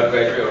be a proud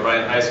graduate of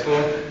Ryan High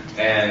School,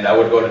 and I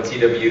would go to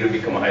TWU to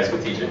become a high school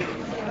teacher.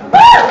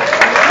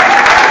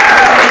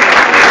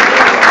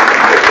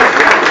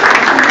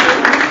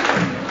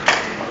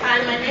 Hi,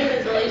 my name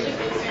is Alicia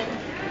Gibson.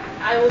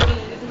 I will be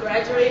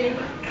graduating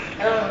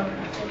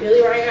at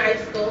Billy Ryan High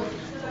School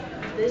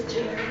this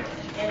June,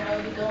 and I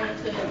will be going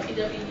to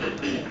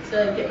TWU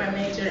to get my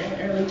major in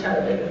early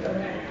childhood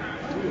development.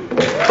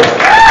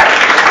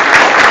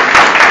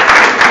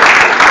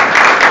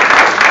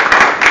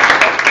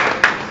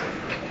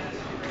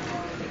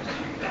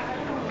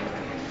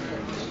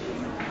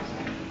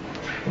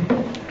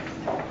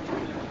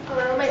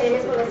 Hello, my name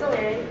is Melissa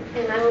Laren,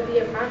 and I will be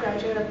a proud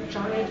graduate of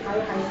John H.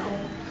 Dyer High School.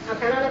 I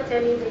plan on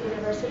attending the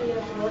University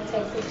of North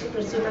Texas to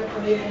pursue my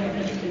career in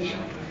education.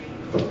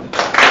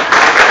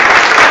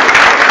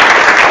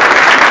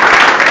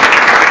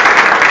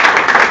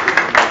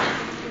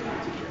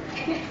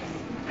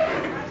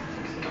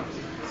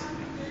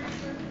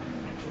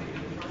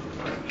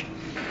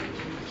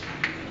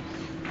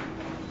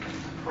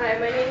 Hi,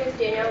 my name is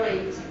Danielle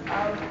Leeds.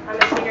 I'm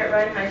a senior at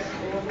Ryan High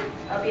School.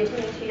 I'll be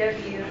attending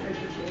TWU for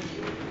teaching.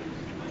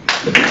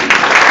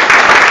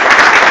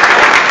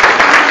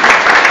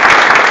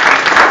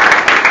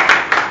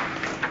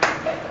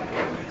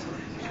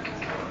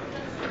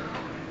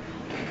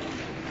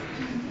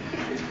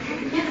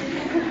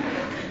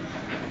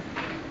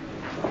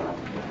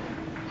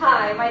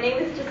 Hi, my name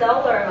is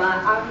Giselle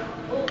Lerma.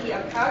 I will be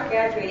a proud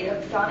graduate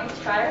of John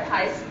H. Dyer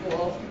High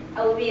School.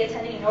 I will be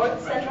attending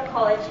North Central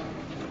College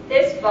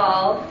this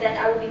fall. Then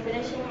I will be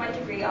finishing my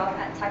degree off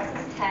at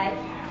Texas Tech,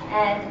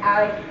 and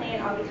I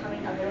plan on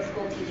becoming a middle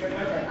school teacher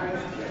for the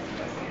ISD.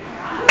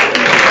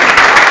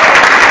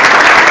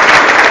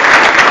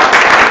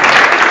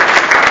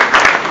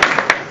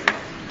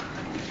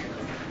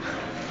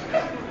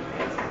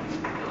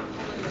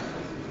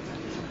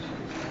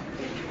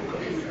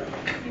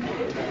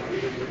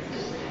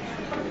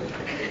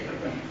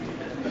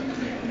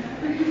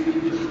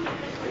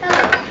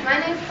 Hello, my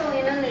name is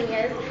Selena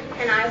Nunez,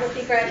 and I will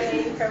be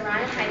graduating from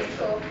Ryan High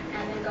School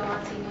and then go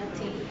on to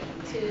UNT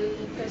to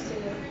pursue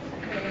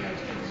a career in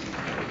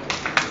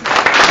education.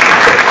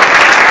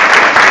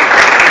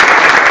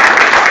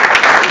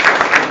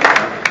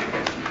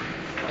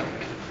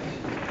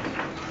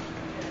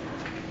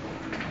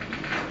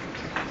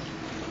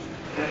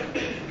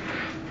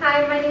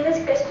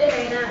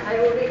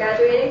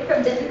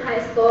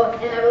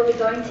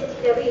 going to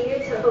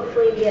TWU to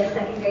hopefully be a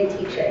second grade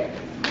teacher.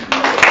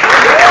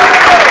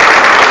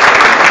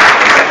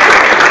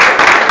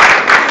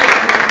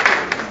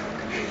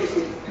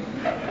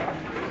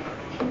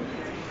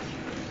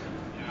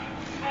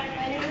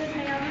 My name is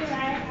Naomi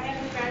Lai. I am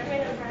a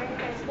graduate of Bryan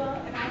High School,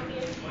 and I will be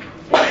attending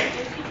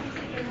ATC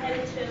and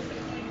headed to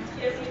TWU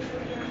to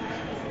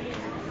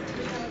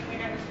become a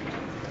career.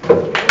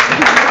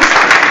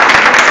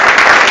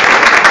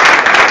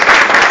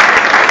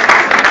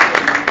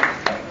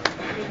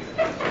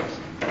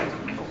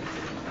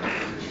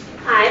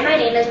 Hi, my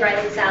name is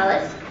Riley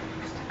Salas.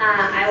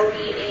 I will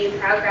be a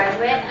proud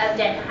graduate of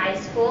Denton High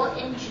School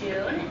in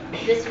June.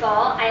 This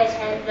fall, I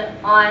intend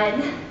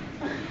on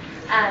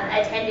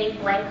attending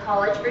Blank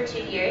College for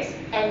 2 years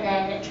and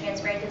then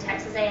transferring to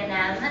Texas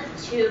A&M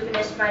to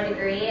finish my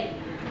degree,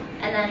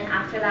 and then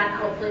after that,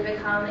 hopefully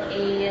become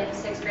a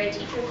 6th grade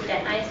teacher for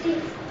Denton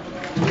ISD.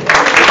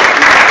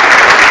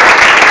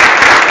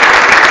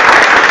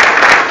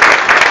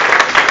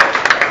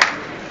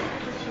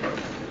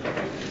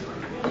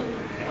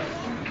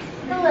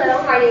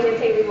 Hello, my name is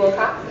Haley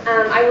Wilcox.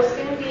 I will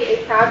soon be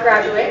a proud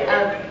graduate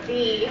of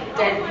the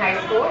Denton High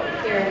School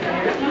here in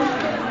Atlanta.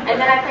 And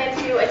then I plan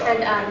to attend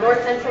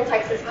North Central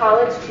Texas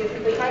College to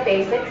complete my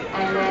basics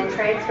and then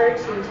transfer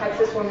to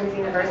Texas Women's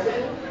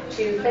University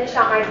to finish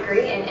out my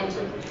degree in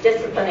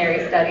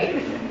interdisciplinary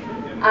studies.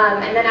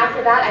 And then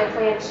after that, I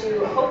plan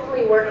to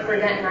hopefully work for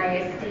Denton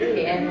ISD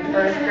in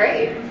 1st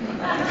grade.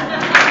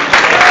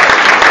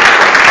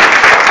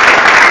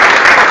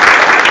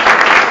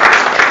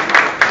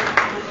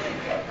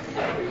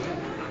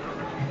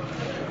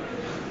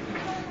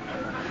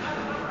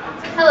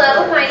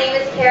 Hello, my name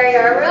is Carrie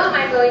Yarborough.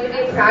 I'm going to be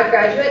a proud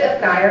graduate of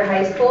Geyer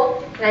High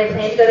School, and I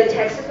plan to go to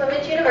Texas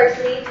Women's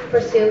University to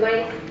pursue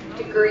my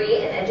degree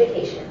in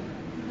education.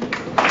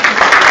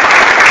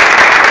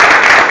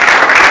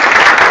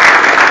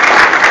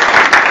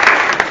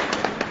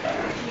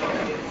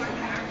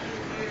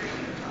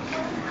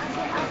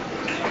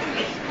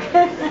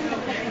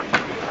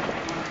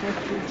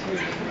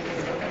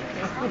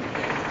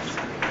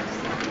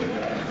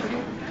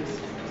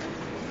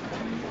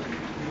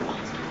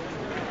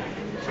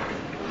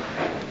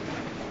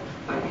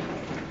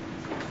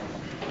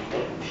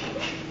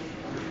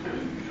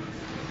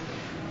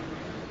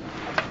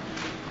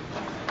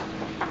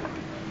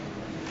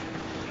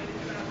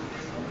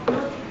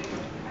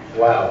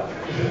 Wow.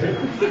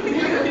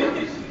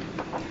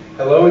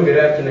 Hello and good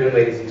afternoon,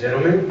 ladies and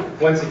gentlemen.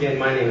 Once again,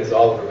 my name is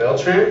Oliver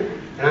Beltran,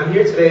 and I'm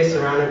here today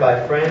surrounded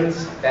by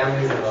friends,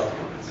 families, and loved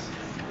ones.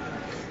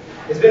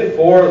 It's been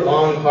 4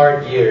 long,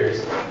 hard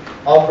years,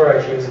 all for our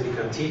dreams to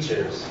become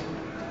teachers,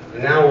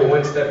 and now we're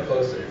one step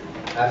closer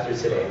after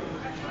today.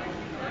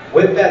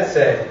 With that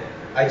said,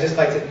 I'd just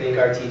like to thank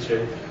our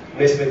teacher,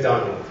 Miss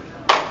McDonald.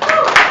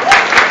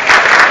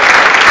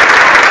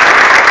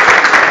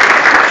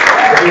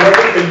 If it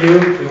wasn't for you,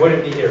 we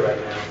wouldn't be here right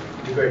now.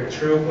 You were a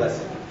true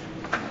blessing.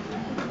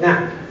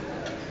 Now,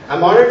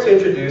 I'm honored to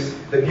introduce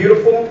the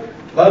beautiful,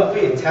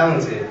 lovely, and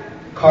talented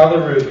Carla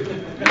Ruby.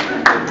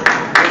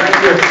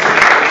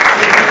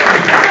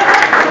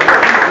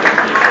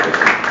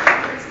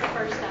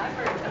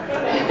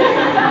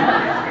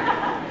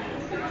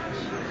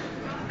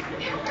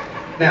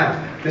 Now,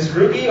 Ms.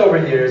 Ruby over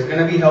here is going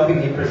to be helping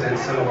me present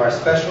some of our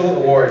special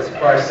awards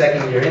for our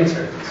second-year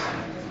interns.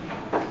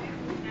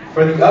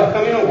 For the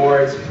upcoming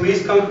awards,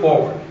 please come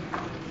forward.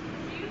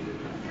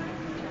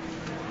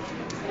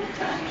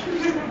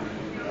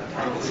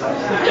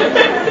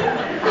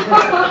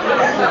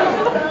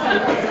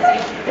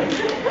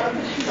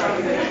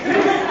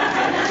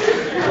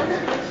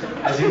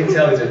 As you can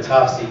tell, these are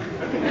top secret.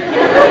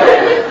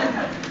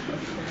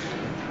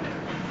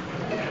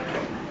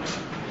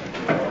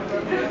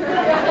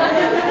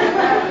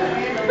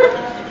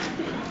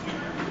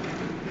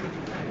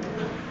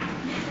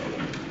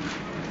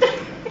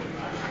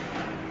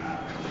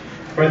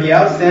 For the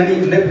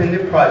outstanding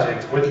independent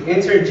project where the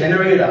intern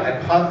generated a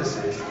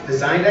hypothesis,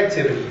 designed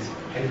activities,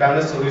 and found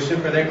a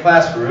solution for their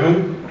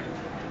classroom,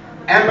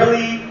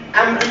 Amberly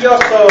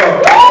Ambrioso.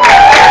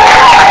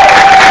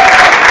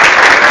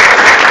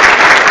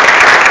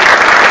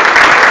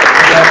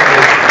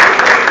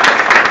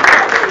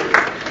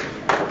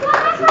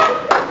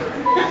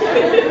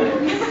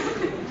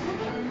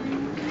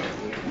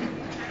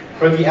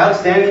 For the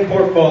outstanding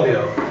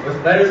portfolio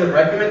with letters of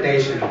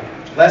recommendation,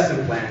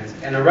 lesson plans,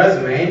 and a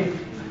resume,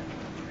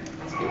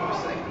 let's give her a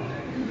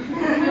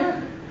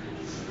second.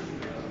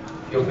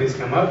 You'll please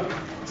come up.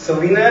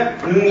 Selena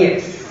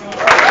Nunez.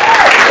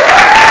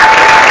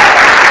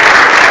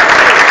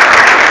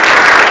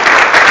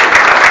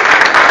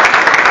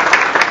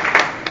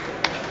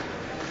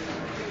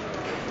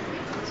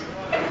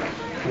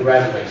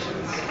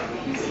 Congratulations.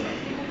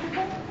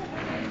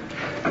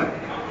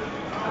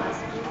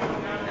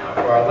 Now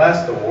for our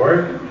last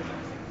award,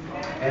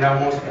 and our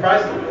most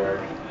prized award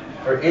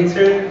for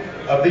Intern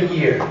of the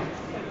Year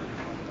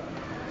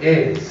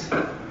is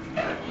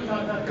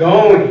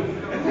going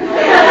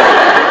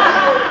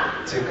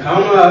to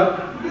come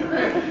up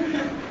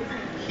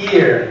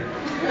here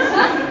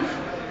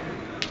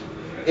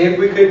if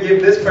we could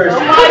give this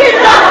person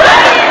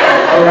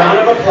a round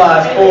of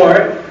applause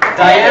for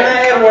Diana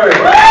Edwards.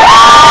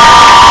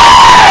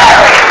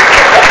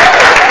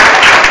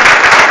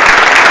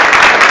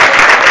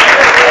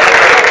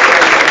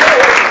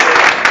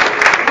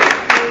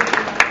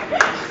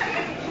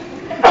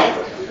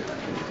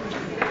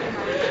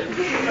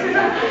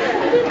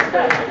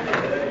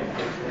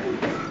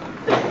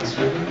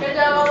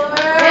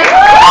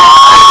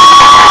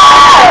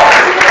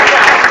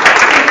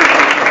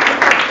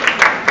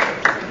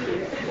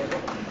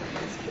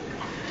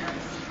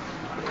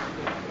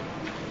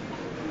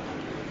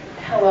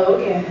 Hello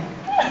again.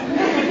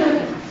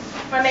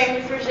 My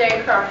name is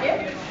Regine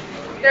Crockett.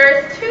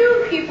 There's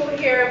two people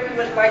here we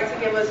would like to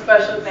give a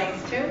special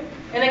thanks to.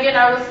 And again,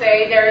 I would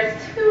say there's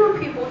two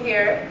people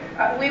here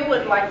we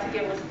would like to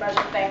give a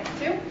special thanks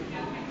to.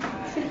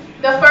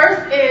 The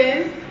first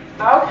is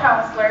our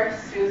counselor,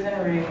 Susan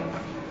Riggs.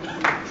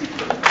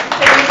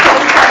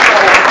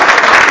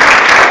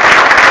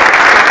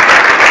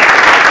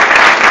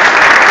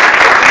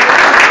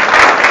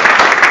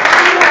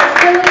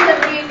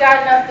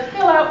 Gotten us to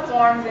fill out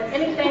forms and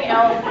anything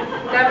else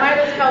that might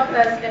have helped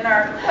us in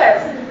our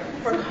quest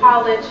for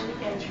college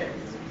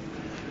entrance.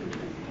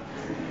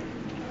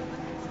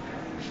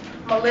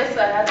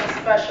 Melissa has a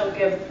special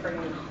gift for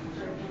you.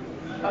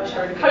 Oh,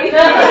 sure.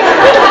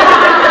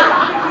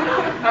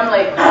 I'm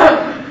late.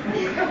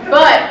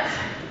 But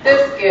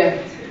this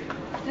gift.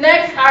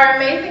 Next, our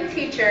amazing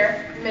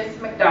teacher, Miss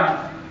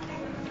McDonald.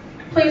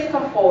 Please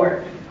come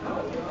forward.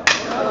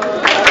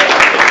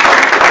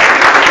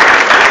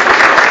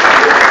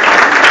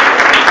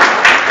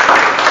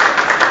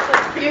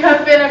 You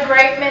have been a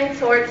great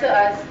mentor to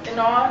us and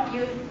all.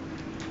 You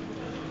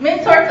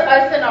mentored to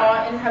us and all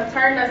and have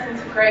turned us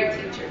into great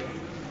teachers.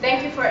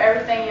 Thank you for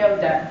everything you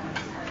have done.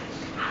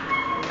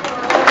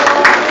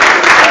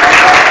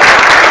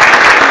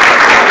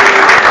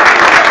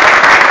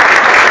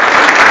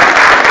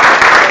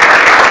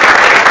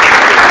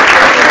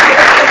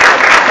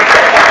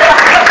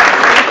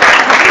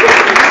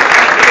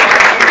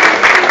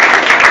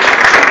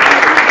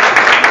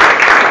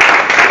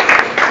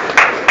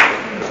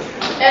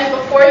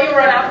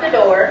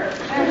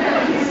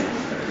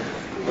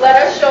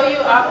 Let us show you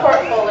our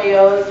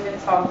portfolios and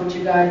talk with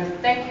you guys.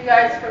 Thank you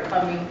guys for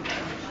coming.